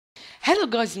Hello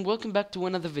guys and welcome back to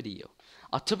another video.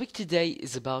 Our topic today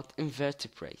is about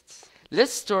invertebrates.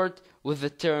 Let's start with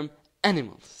the term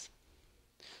animals.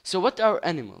 So what are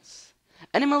animals?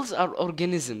 Animals are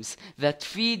organisms that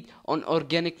feed on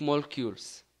organic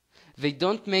molecules. They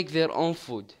don't make their own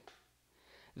food.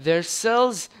 Their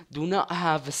cells do not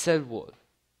have a cell wall.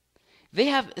 They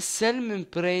have a cell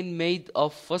membrane made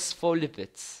of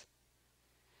phospholipids.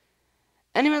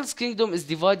 Animals kingdom is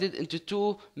divided into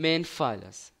two main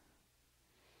phyla: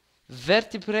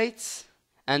 vertebrates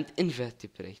and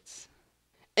invertebrates.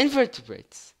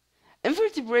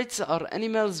 Invertebrates are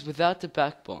animals without a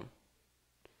backbone.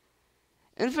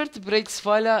 Invertebrates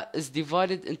phyla is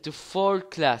divided into four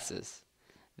classes.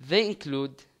 They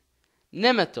include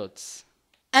nematodes,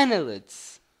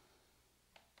 annelids,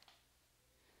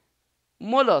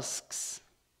 mollusks,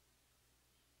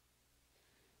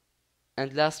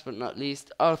 and last but not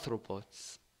least,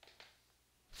 arthropods.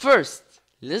 First,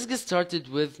 let's get started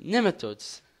with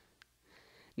nematodes.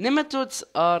 Nematodes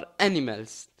are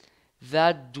animals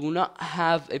that do not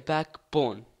have a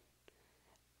backbone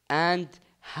and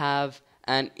have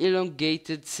an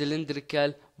elongated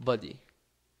cylindrical body.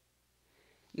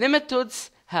 Nematodes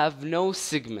have no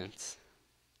segments.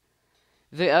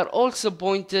 They are also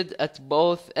pointed at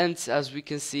both ends, as we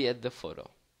can see at the photo.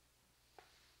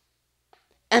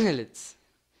 Annelids.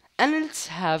 Annelids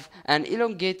have an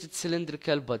elongated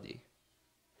cylindrical body.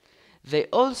 They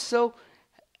also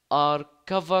are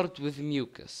covered with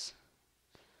mucus.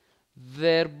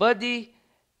 Their body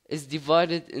is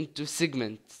divided into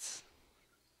segments.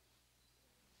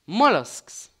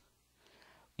 Mollusks.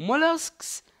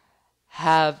 Mollusks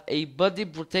have a body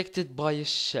protected by a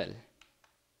shell.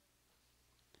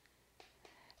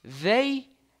 They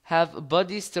have a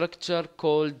body structure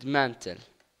called mantle.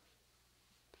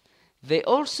 They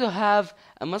also have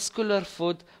a muscular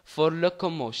foot for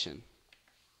locomotion.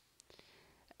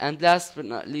 And last but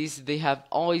not least, they have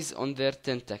eyes on their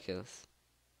tentacles.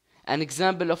 An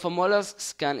example of a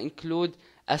mollusk can include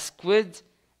a squid,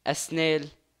 a snail,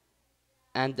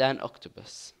 and an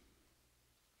octopus.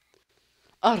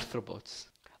 Arthropods.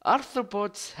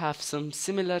 Arthropods have some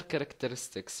similar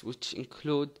characteristics, which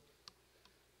include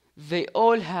they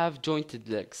all have jointed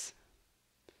legs.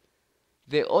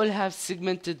 They all have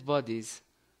segmented bodies.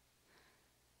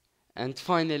 And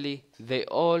finally, they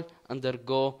all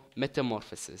undergo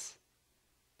metamorphosis.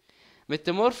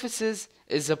 Metamorphosis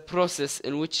is a process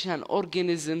in which an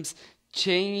organisms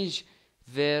change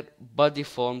their body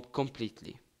form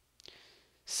completely.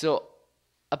 So,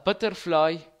 a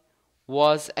butterfly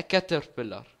was a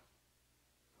caterpillar,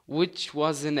 which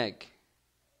was an egg.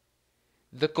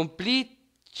 The complete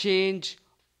change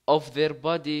of their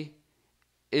body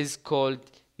is called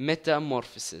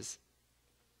metamorphosis.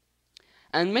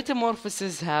 And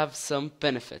metamorphosis have some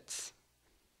benefits.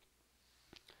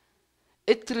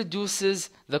 It reduces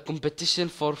the competition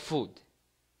for food.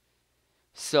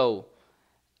 So,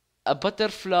 a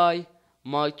butterfly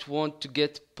might want to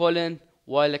get pollen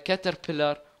while a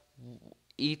caterpillar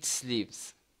eats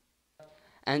leaves.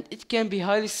 And it can be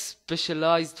highly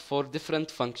specialized for different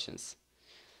functions.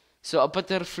 So a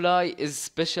butterfly is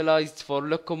specialized for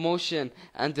locomotion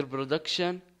and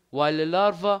reproduction, while a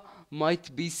larva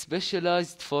might be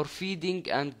specialized for feeding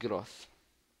and growth.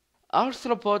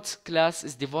 Arthropods class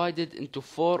is divided into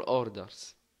four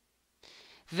orders.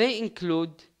 They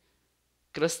include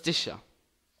Crustacea,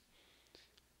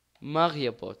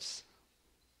 Myriapods,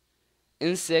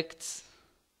 insects,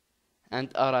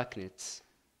 and arachnids.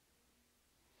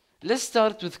 Let's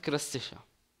start with Crustacea.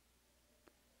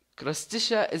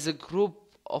 Crustacea is a group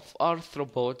of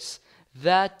arthropods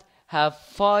that have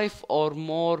 5 or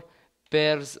more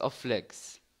pairs of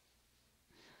legs.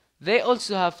 They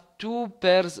also have 2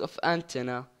 pairs of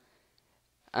antennae,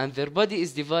 and their body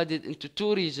is divided into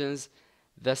 2 regions,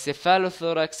 the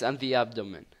cephalothorax and the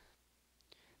abdomen.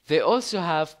 They also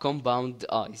have compound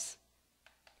eyes.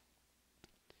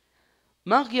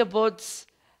 Myriapods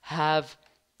have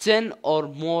 10 or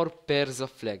more pairs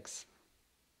of legs.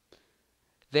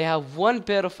 They have 1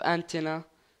 pair of antennae,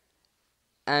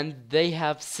 and they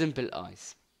have simple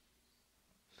eyes.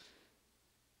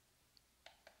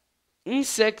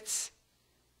 Insects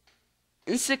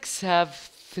have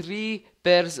 3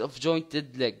 pairs of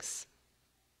jointed legs.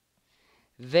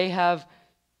 They have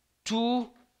 2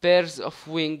 pairs of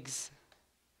wings.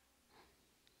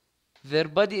 Their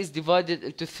body is divided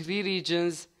into 3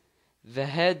 regions: the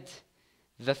head,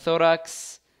 the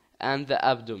thorax, and the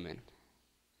abdomen.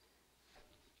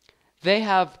 They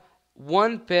have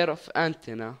 1 pair of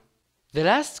antennae. The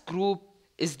last group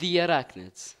is the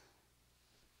arachnids.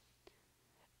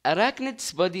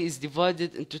 Arachnids' body is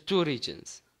divided into 2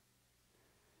 regions: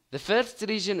 The first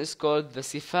region is called the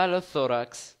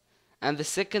cephalothorax, and the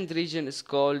second region is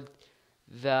called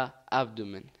the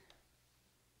abdomen.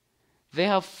 They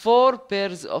have 4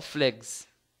 pairs of legs.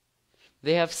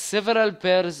 They have several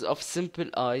pairs of simple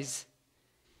eyes.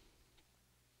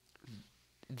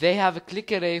 They have a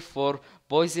clickere for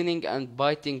poisoning and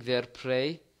biting their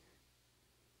prey.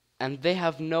 And they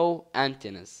have no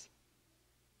antennas.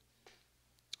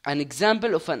 An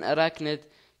example of an arachnid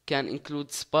can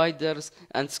include spiders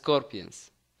and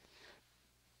scorpions.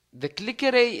 The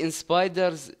clickere in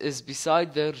spiders is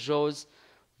beside their jaws,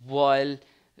 while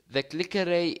the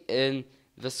clickere in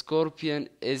the scorpion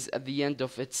is at the end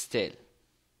of its tail.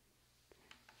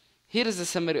 Here is a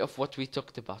summary of what we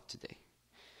talked about today.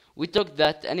 We talked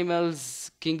that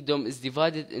animals' kingdom is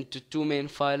divided into 2 main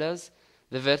phyla,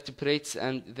 the vertebrates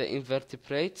and the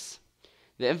invertebrates.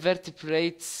 The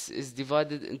invertebrates is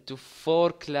divided into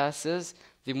 4 classes: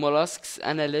 the mollusks,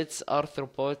 annelids,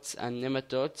 arthropods, and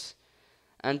nematodes.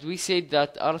 And we said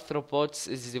that arthropods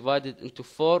is divided into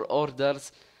 4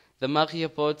 orders: the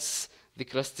Myriapods, the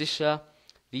Crustacea,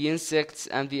 the insects,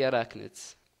 and the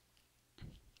arachnids.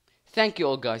 Thank you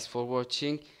all guys for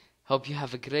watching. Hope you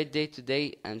have a great day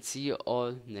today, and see you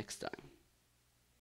all next time.